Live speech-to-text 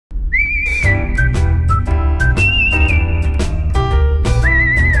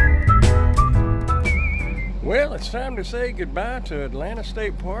it's time to say goodbye to Atlanta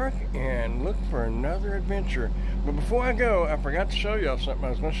State Park and look for another adventure. But before I go, I forgot to show y'all something.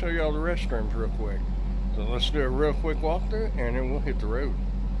 I was going to show y'all the restrooms real quick. So let's do a real quick walkthrough and then we'll hit the road.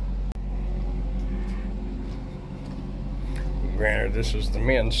 Granted, this is the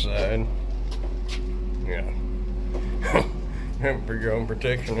men's side. Yeah. For your own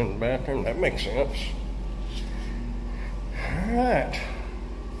protection in the bathroom, that makes sense. Alright.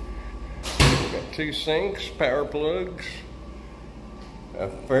 Got 2 sinks, power plugs, a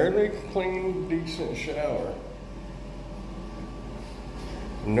fairly clean, decent shower.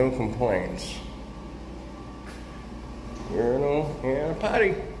 No complaints. Urinal and a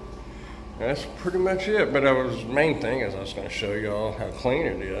potty. That's pretty much it. But the main thing is I was going to show y'all how clean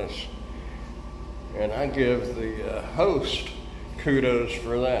it is. And I give the host kudos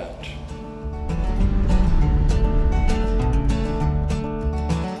for that.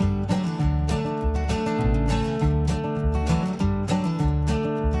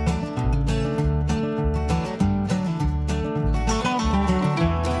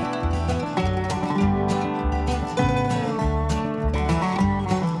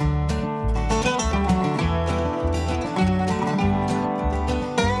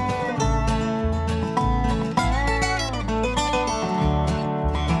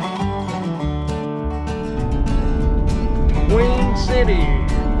 City,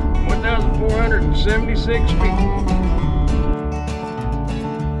 1,476 people.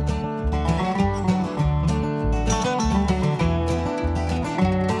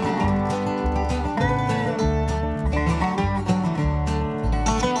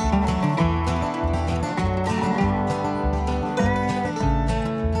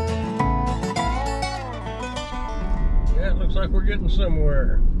 Yeah, it looks like we're getting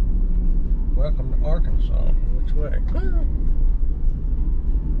somewhere. Welcome to Arkansas. Which way?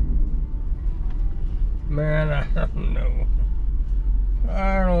 Man, I don't know.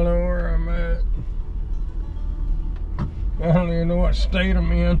 I don't know where I'm at. I don't even know what state I'm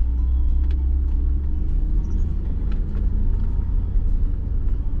in.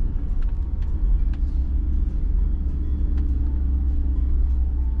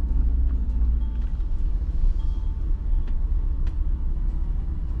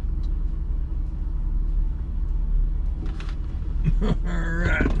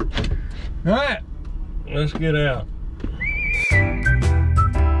 All right. Let's get out.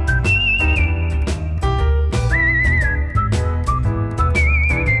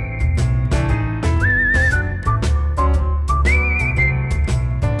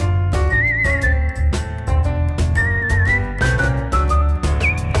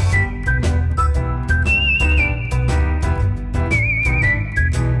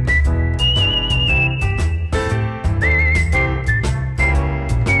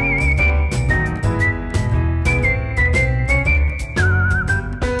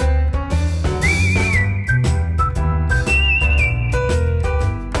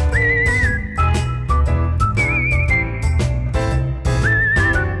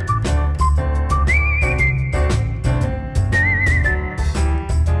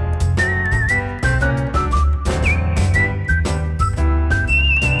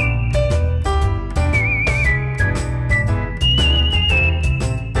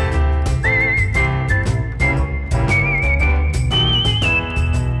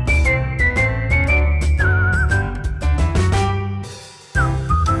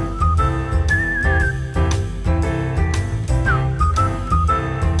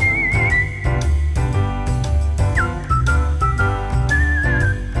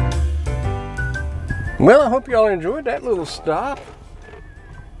 Well, I hope y'all enjoyed that little stop.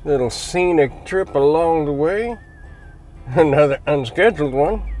 Little scenic trip along the way. Another unscheduled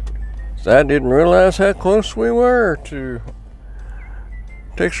one. So I didn't realize how close we were to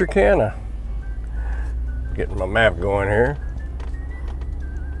Texarkana. Getting my map going here.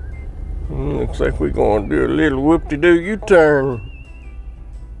 Looks like we're going to do a little whoop-de-doo U-turn.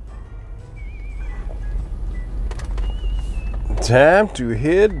 Time to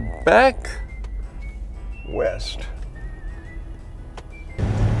head back west.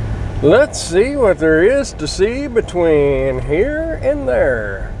 Let's see what there is to see between here and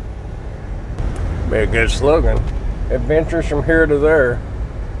there. Be a good slogan. Adventures from here to there.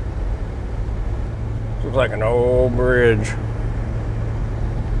 Looks like an old bridge.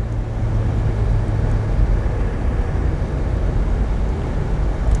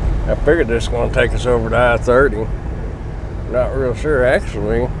 I figured this is going to take us over to I-30. Not real sure,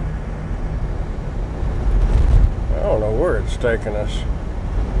 actually. I don't know where it's taking us.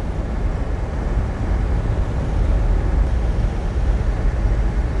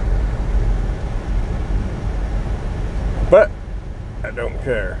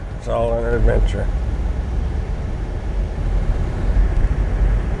 care. It's all an adventure.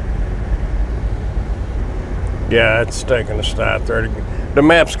 Yeah, it's taking a stop there. The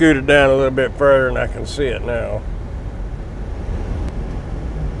map scooted down a little bit further and I can see it now.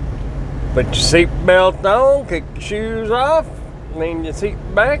 Put your seatbelt on, kick your shoes off, lean your seat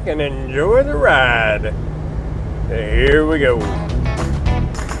back and enjoy the ride. Here we go.